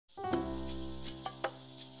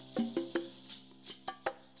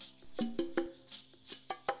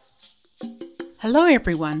Hello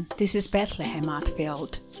everyone, this is Bethlehem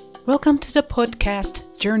Atfield. Welcome to the podcast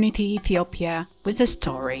Journey to Ethiopia with a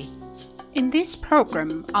Story. In this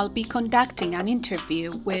program, I'll be conducting an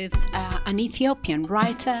interview with an Ethiopian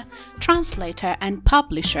writer, translator, and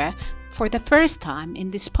publisher for the first time in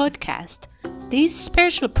this podcast. This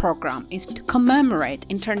special program is to commemorate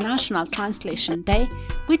International Translation Day,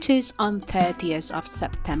 which is on 30th of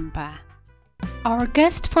September. Our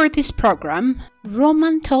guest for this program,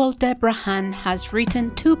 Roman Tewolde, has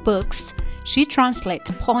written 2 books. She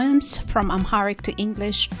translates poems from Amharic to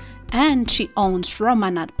English, and she owns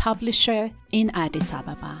Romanat Publisher in Addis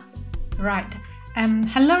Ababa. Right.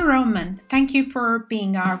 Hello, Roman. Thank you for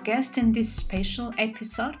being our guest in this special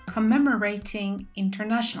episode commemorating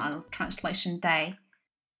International Translation Day.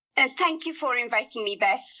 Thank you for inviting me,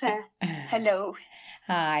 Beth. Hello.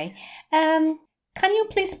 Hi. Can you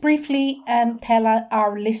please briefly tell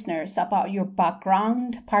our listeners about your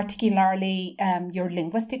background, particularly your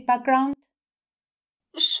linguistic background?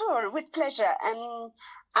 Sure, with pleasure.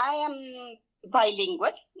 I am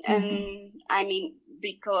bilingual.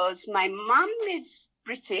 Because my mom is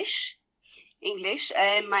British, English,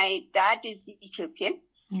 and my dad is Ethiopian.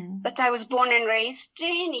 But I was born and raised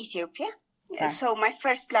in Ethiopia. Right. So my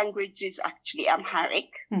first language is actually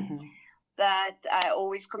Amharic. But I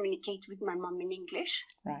always communicate with my mom in English.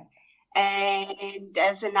 Right. And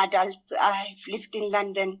as an adult, I've lived in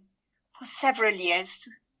London for several years.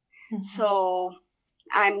 So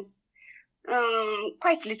I'm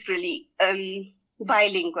quite literally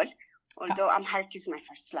bilingual, although Amharic is my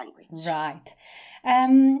first language. Right.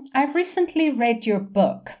 I recently read your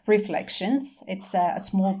book, Reflections. It's a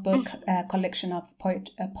small book, collection of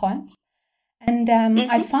poems. And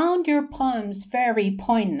I found your poems very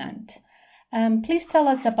poignant. Please tell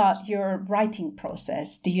us about your writing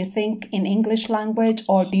process. Do you think in English language,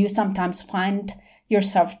 or do you sometimes find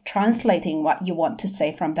yourself translating what you want to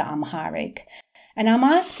say from the Amharic? And I'm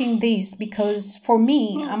asking this because for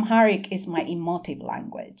me, Amharic is my emotive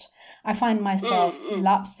language. I find myself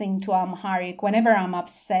lapsing to Amharic whenever I'm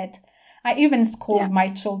upset. I even scold my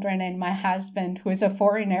children and my husband, who is a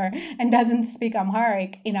foreigner and doesn't speak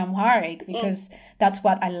Amharic, in Amharic, because that's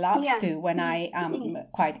what I lapse to when I am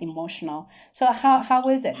quite emotional. So how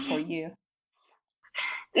is it for you?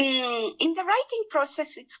 In the writing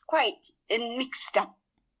process, it's quite mixed up.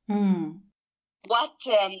 What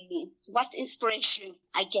inspiration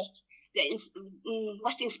I get,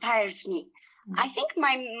 what inspires me. I think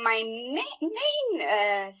my main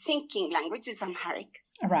thinking language is Amharic.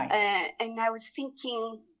 Right. And I was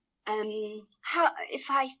thinking, how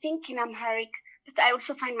if I think in Amharic, but I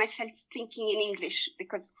also find myself thinking in English,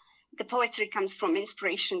 because the poetry comes from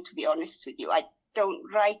inspiration, to be honest with you. I don't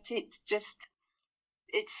write it, just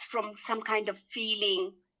it's from some kind of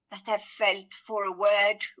feeling that I've felt for a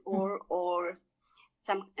word or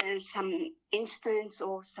some instance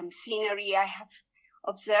or some scenery I have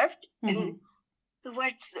observed. And the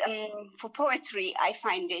words for poetry, I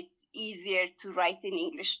find it easier to write in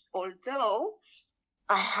English, although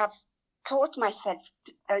I have taught myself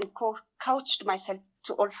and coached myself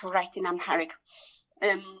to also write in Amharic,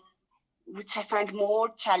 which I find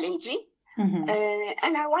more challenging. And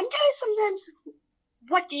I wonder sometimes,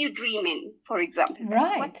 what do you dream in, for example?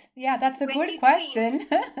 Right. That's a good question.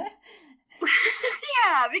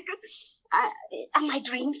 Because are my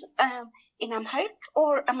dreams in Amharic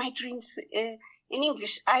or are my dreams in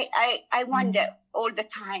English? I wonder all the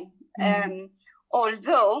time.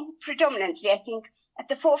 Although predominantly, I think at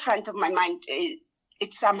the forefront of my mind,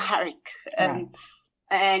 it's Amharic. And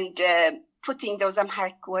putting those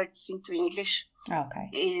Amharic words into English. Okay.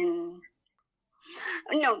 In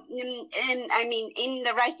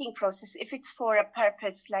the writing process, if it's for a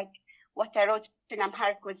purpose, like what I wrote in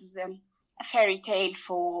Amharic was a fairy tale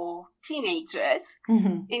for teenagers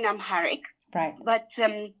in Amharic. Right. But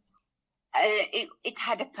it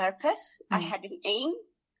had a purpose. I had an aim,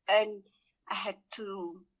 and I had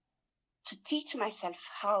to teach myself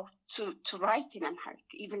how to write in Amharic,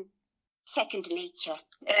 even second nature.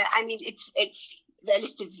 It's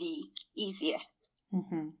relatively easier.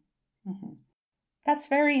 That's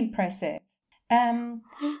very impressive.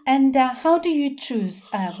 And how do you choose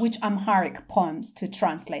which Amharic poems to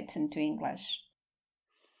translate into English?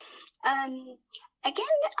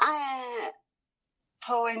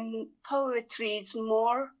 Poetry is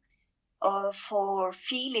more for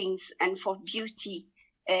feelings and for beauty.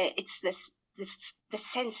 It's the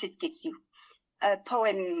sense it gives you. A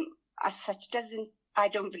poem as such I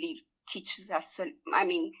don't believe, teaches us.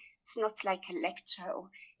 It's not like a lecture.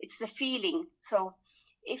 It's the feeling. So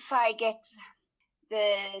if I get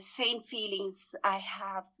the same feelings I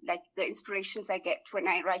have, like the inspirations I get when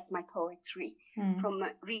I write my poetry from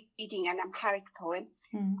reading an Amharic poem.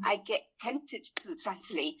 I get tempted to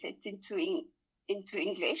translate it into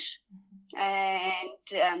English, and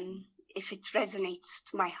if it resonates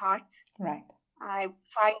to my heart, right, I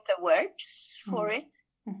find the words for it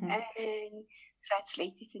and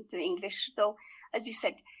translate it into English. Though, as you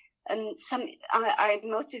said, I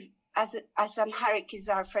emotive. As Amharic is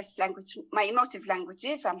our first language, my emotive language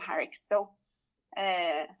is Amharic, though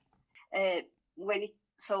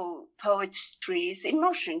poetry is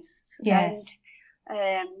emotions. Yes.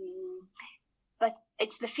 And, but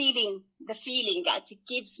it's the feeling that it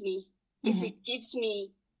gives me. If it gives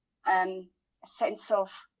me a sense of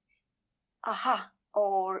aha,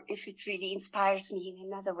 or if it really inspires me in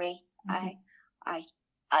another way, I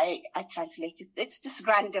translate it. It's just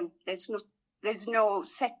random. There's no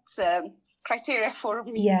set criteria for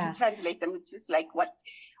me to translate them. It's just like what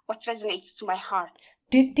resonates to my heart.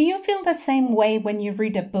 Do you feel the same way when you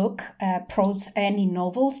read a book, prose, any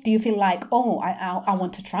novels? Do you feel like, oh, I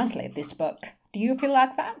want to translate this book? Do you feel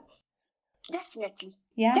like that? Definitely.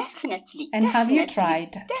 Yeah. Definitely. And have you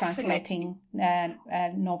tried translating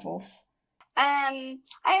novels? I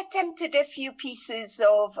attempted a few pieces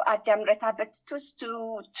of Adam Reta, but it was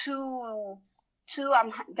too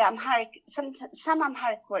the Amharic, some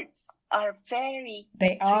Amharic words are very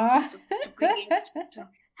tricky to bring into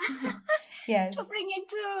yes, to bring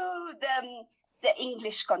into the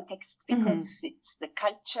English context, because it's the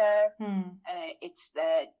culture, it's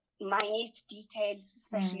the minute details,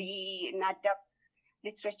 especially in adult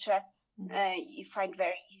literature. You find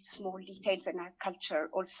very small details, and our culture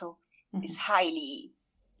also is highly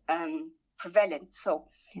prevalent. So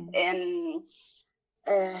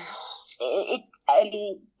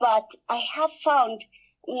but I have found,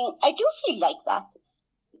 I do feel like that.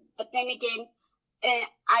 But then again,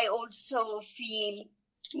 I also feel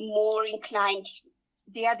more inclined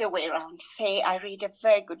the other way around. Say I read a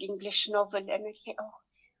very good English novel and I say, oh,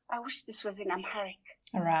 I wish this was in Amharic.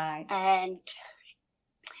 Right. And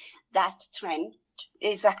that trend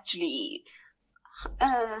is actually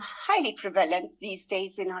highly prevalent these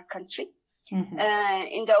days in our country. In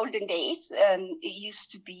the olden days, it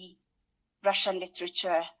used to be Russian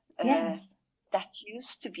literature that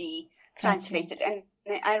used to be translated. And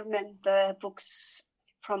I remember books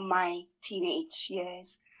from my teenage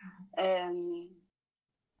years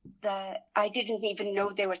that I didn't even know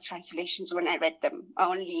they were translations when I read them,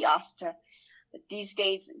 only after. But these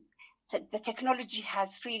days, the technology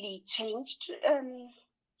has really changed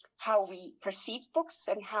how we perceive books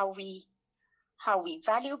and how we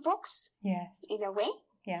value books. Yes. In a way.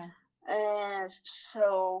 Yeah.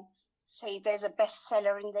 So say there's a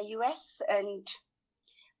bestseller in the US, and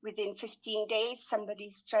within 15 days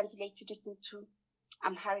somebody's translated it into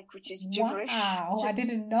Amharic, which is gibberish. Wow, I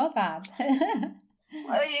didn't know that.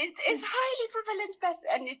 It is highly prevalent, Beth,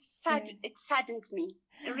 and it's sad. Yeah. It saddens me.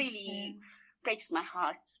 It really breaks my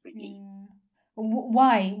heart, really. Yeah.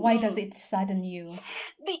 Why? Why does it sadden you?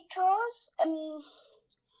 Because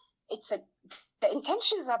the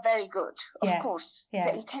intentions are very good, of course. Yeah.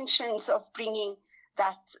 The intentions of bringing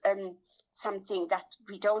that something that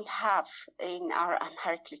we don't have in our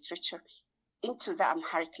Amharic literature into the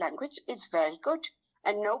Amharic language is very good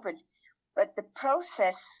and noble. But the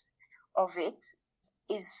process of it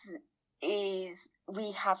is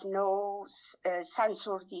we have no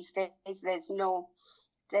censor these days. There's no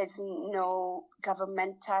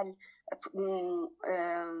governmental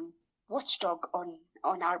watchdog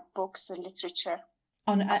on our books and literature.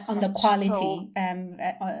 On the quality. So,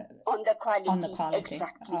 on the quality,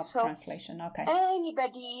 exactly. Of so translation. Okay.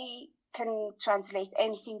 Anybody can translate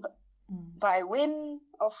anything by whim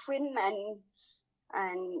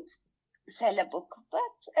and sell a book.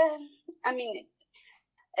 But I mean,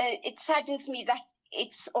 it saddens me that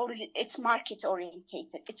it's market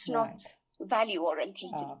orientated. It's not value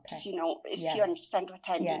orientated. Oh, okay. If you understand what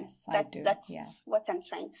I mean. Yes, I do. That's what I'm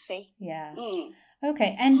trying to say. Yeah.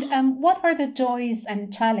 Okay. And what are the joys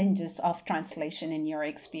and challenges of translation in your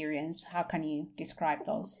experience? How can you describe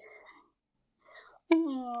those?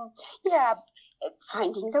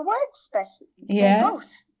 Finding the words, Beth. Yes.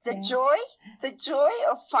 Both. The joy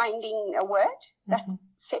of finding a word that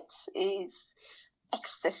fits is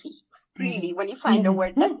ecstasy. Really, when you find a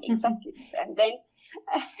word that exactly,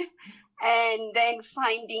 and then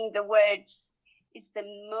finding the words is the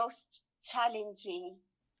most challenging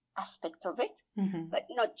aspect of it. But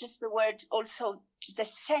not just the words, also the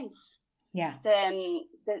sense. Yeah.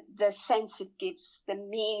 The sense it gives, the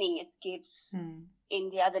meaning it gives in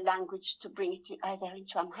the other language, to bring it either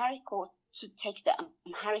into Amharic or to take the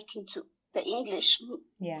Amharic into the English.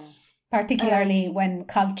 Yeah, particularly when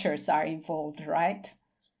cultures are involved, right?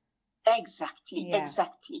 Exactly.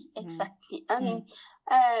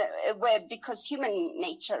 Where because human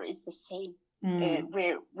nature is the same.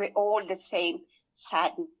 We're all the same.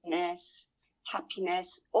 Sadness,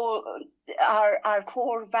 happiness, all our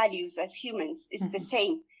core values as humans is the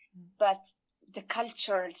same. But the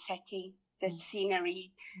cultural setting, the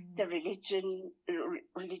scenery, the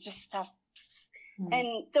religious stuff,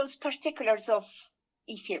 and those particulars of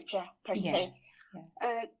Ethiopia per se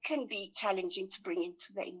can be challenging to bring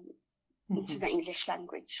into the English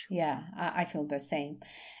language. Yeah, I feel the same.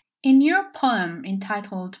 In your poem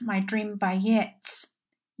entitled My Dream by Yeats,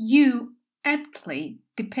 you aptly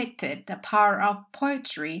depicted the power of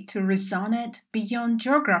poetry to resonate beyond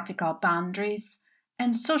geographical boundaries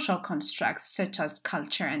and social constructs such as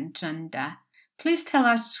culture and gender. Please tell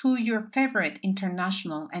us who your favorite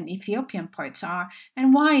international and Ethiopian poets are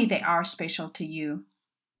and why they are special to you.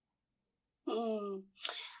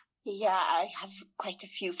 Yeah, I have quite a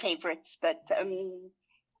few favorites, but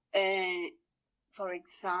for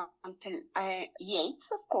example,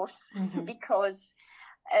 Yeats, of course, because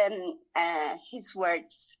his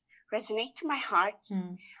words resonate to my heart.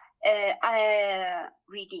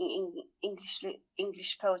 Reading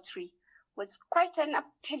English poetry was quite an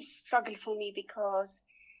uphill struggle for me because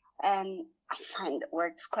I find the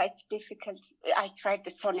words quite difficult. I tried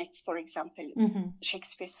the sonnets, for example,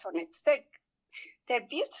 Shakespeare's sonnets. They're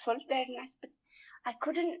beautiful, they're nice, but I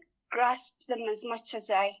couldn't grasp them as much as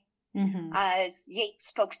as Yeats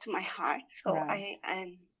spoke to my heart. So I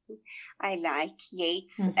like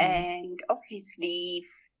Yeats, and obviously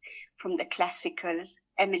from the classicals,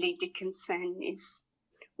 Emily Dickinson is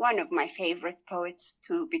one of my favorite poets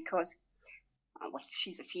too, because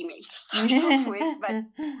she's a female to start off with, but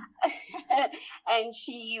and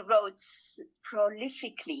she wrote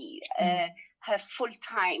prolifically her full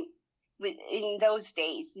time in those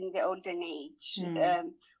days, in the olden age,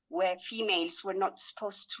 where females were not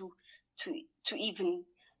supposed to even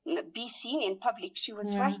be seen in public. She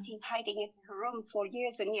was writing, hiding in her room for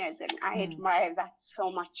years and years, and I admire that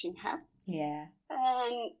so much in her. Yeah.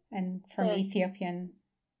 And from Ethiopian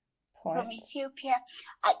poets. From Ethiopia,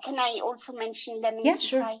 can I also mention Lemon? Yeah,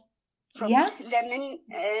 sure. Lemon.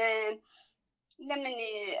 Lemon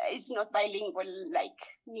is not bilingual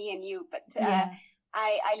like me and you, but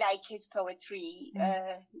I like his poetry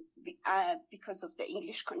because of the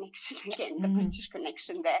English connection again, the British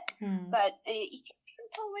connection there. But Ethiopian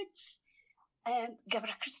poets,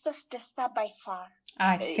 Gabra Christos Desta by far.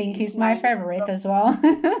 I think he's my favorite as well.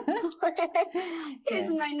 He's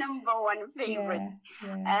my number one favorite.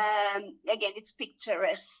 Again, it's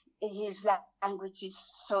picturesque. His language is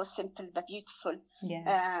so simple but beautiful.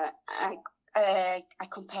 I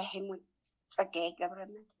compare him with Tsagay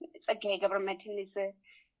Gabramedhin is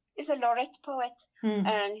a laureate poet,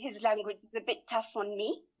 and his language is a bit tough on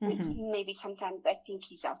me. It's maybe sometimes I think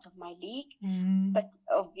he's out of my league, but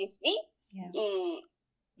obviously,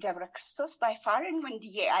 Gabra Christos by far, and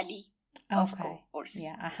Wendiye Ali, of course.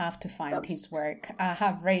 Yeah, I have to find his work. I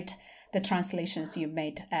have read the translations you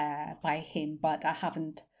made by him, but I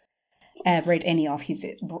haven't read any of his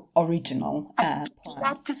original poems. I'd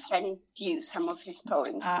like to send you some of his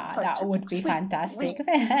poems. That would be fantastic.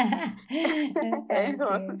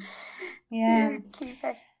 Yeah.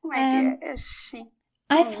 My dear,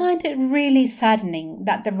 I find it really saddening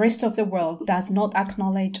that the rest of the world does not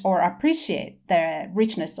acknowledge or appreciate the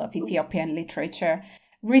richness of Ethiopian literature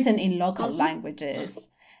written in local languages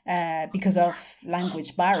because of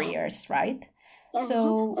language barriers, right?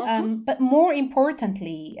 So, but more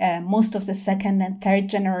importantly, most of the second and third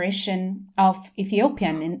generation of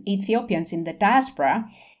Ethiopians in the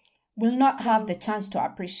diaspora will not have the chance to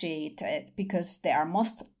appreciate it because they are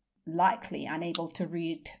most likely unable to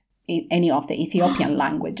read any of the Ethiopian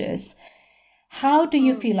languages. How do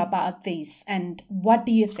you feel about this, and what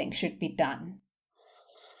do you think should be done?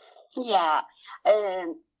 Yeah.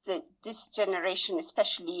 This generation,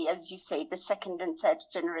 especially, as you say, the second and third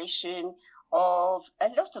generation of a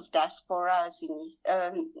lot of diasporas,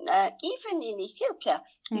 even in Ethiopia,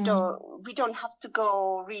 we don't have to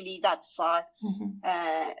go really that far.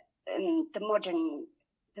 The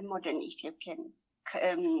modern Ethiopian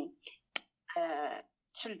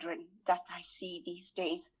children that I see these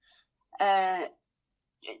days, as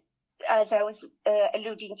I was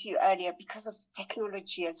alluding to you earlier, because of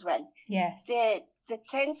technology as well. Yes. The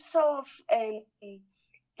sense of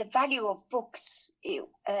the value of books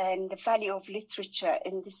and the value of literature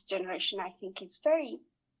in this generation, I think, is very,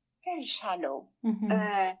 very shallow.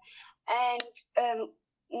 And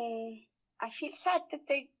I feel sad that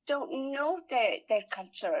they don't know their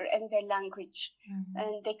culture and their language,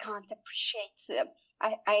 and they can't appreciate them.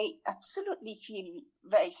 I absolutely feel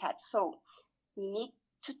very sad. So we need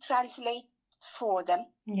to translate for them,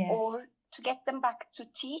 or to get them back to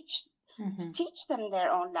teach them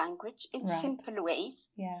their own language in simple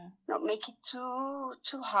ways. Not make it too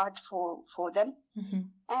hard for them,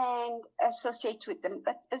 and associate with them.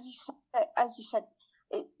 But as you said,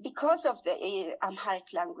 because of the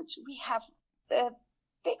Amharic language, we have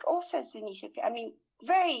big authors in Ethiopia. I mean,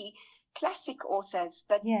 very classic authors,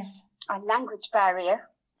 but our language barrier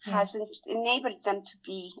hasn't enabled them to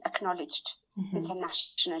be acknowledged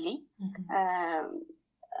internationally,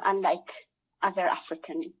 unlike other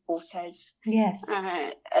African authors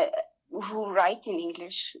who write in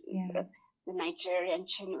English. The Nigerian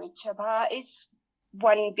Chinua Achebe is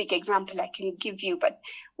one big example I can give you, but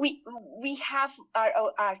we have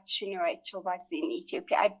our Chinua Achebes in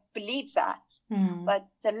Ethiopia. I believe that, but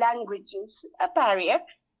the language is a barrier,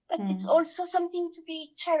 but it's also something to be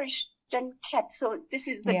cherished and kept. So this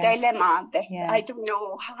is the dilemma, Beth. I don't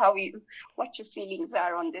know what your feelings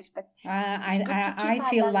are on this, but I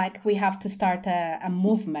feel like we have to start a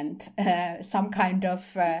movement, some kind of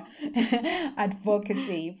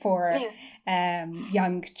advocacy for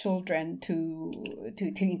young children to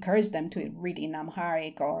encourage them to read in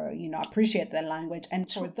Amharic, or appreciate the language,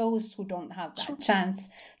 and for those who don't have that chance,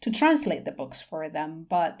 to translate the books for them.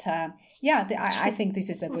 But I think this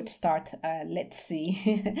is a good start. Let's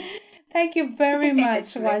see. Thank you very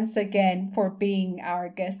much once again for being our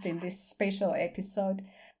guest in this special episode,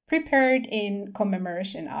 prepared in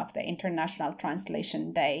commemoration of the International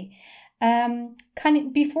Translation Day.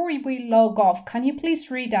 Before we log off, can you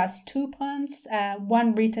please read us 2 poems,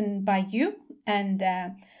 one written by you and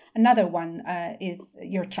another one is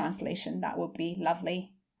your translation? That would be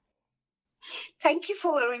lovely. Thank you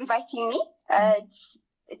for inviting me.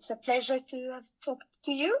 It's a pleasure to have talked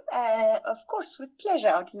to you. Of course, with pleasure.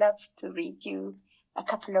 I'd love to read you a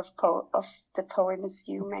couple of the poems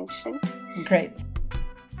you mentioned. Great.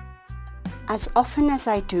 As often as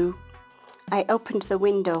I do, I opened the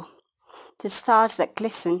window, the stars that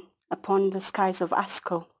glisten upon the skies of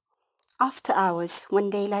Asco, after hours when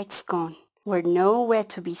daylight's gone, were nowhere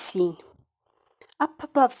to be seen. Up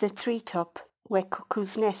above the treetop, where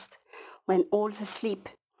cuckoos nest, when all's asleep,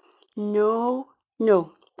 no,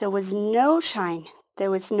 there was no shine, there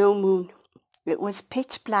was no moon. It was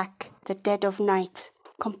pitch black, the dead of night,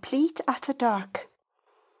 complete utter dark.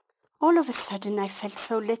 All of a sudden I felt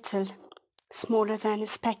so little, smaller than a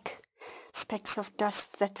speck, specks of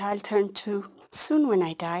dust that I'll turn to soon when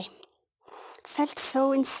I die. Felt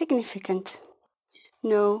so insignificant.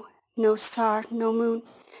 No star, no moon,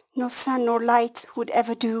 no sun nor light would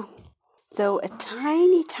ever do, though a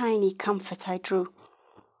tiny, tiny comfort I drew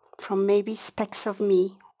from maybe specks of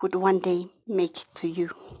me would one day make it to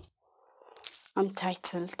you.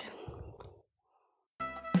 Untitled.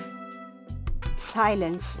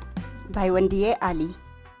 Silence by Wendiye Ali.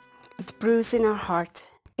 It brews in our heart,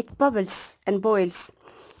 it bubbles and boils,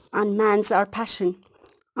 unmans our passion,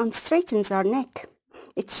 unstraightens our neck.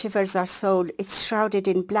 It shivers our soul, it's shrouded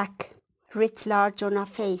in black, writ large on our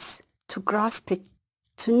face. To grasp it,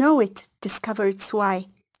 to know it, discover its why,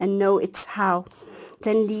 and know its how,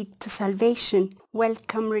 then lead to salvation,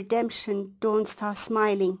 welcome redemption, dawn star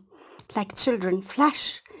smiling, like children,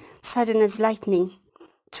 flash, sudden as lightning.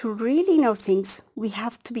 To really know things, we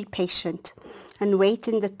have to be patient, and wait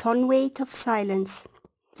in the ton weight of silence.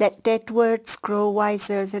 Let dead words grow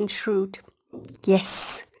wiser than shrewd.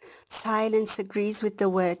 Yes, silence agrees with the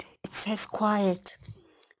word, it says quiet.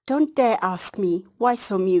 Don't dare ask me, why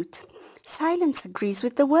so mute? Silence agrees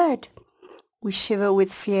with the word. We shiver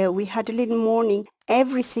with fear, we huddle in mourning,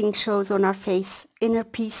 everything shows on our face, inner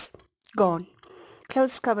peace gone.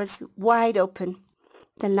 Closed covers wide open,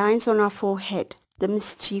 the lines on our forehead, the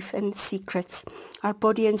mischief and secrets, our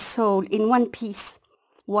body and soul in one piece,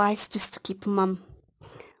 wise just to keep mum.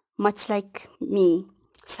 Much like me,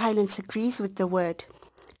 silence agrees with the word.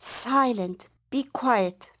 Silent, be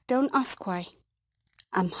quiet, don't ask why.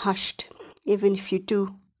 I'm hushed, even if you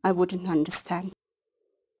do, I wouldn't understand.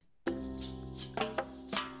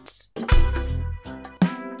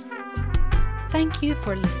 Thank you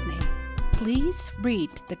for listening. Please read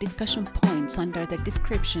the discussion points under the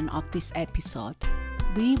description of this episode.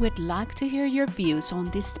 We would like to hear your views on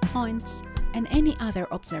these points and any other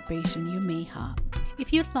observation you may have.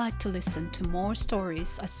 If you'd like to listen to more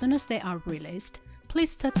stories as soon as they are released,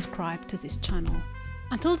 please subscribe to this channel.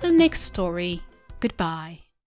 Until the next story, goodbye.